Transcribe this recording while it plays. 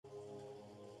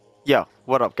Yo,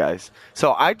 what up, guys?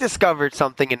 So I discovered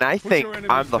something, and I think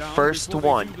I'm the first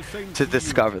one to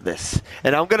discover this.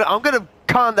 And I'm gonna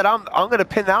con that I'm gonna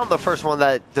pin down the first one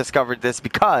that discovered this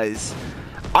because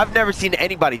I've never seen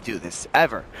anybody do this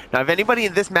ever. Now, if anybody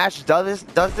in this match does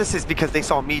this, is because they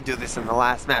saw me do this in the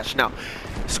last match. Now,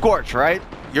 Scorch, right?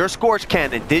 You're Scorch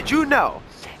cannon. Did you know?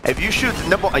 If you shoot the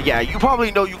number, yeah, you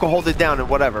probably know you can hold it down and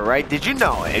whatever, right? Did you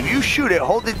know if you shoot it,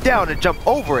 hold it down, and jump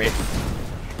over it,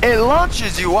 it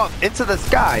launches you up into the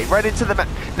sky, right into the map.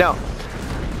 Now,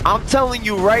 I'm telling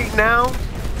you right now,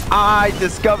 I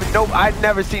discovered I've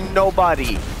never seen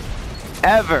nobody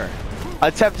ever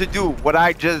attempt to do what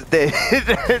I just did.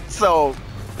 So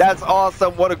that's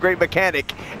awesome. What a great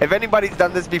mechanic. If anybody's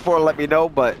done this before, let me know.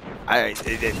 But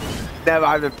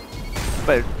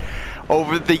but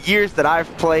over the years that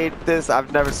I've played this,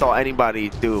 I've never saw anybody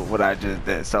do what I just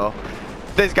did. So,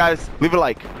 thanks guys. Leave a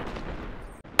like.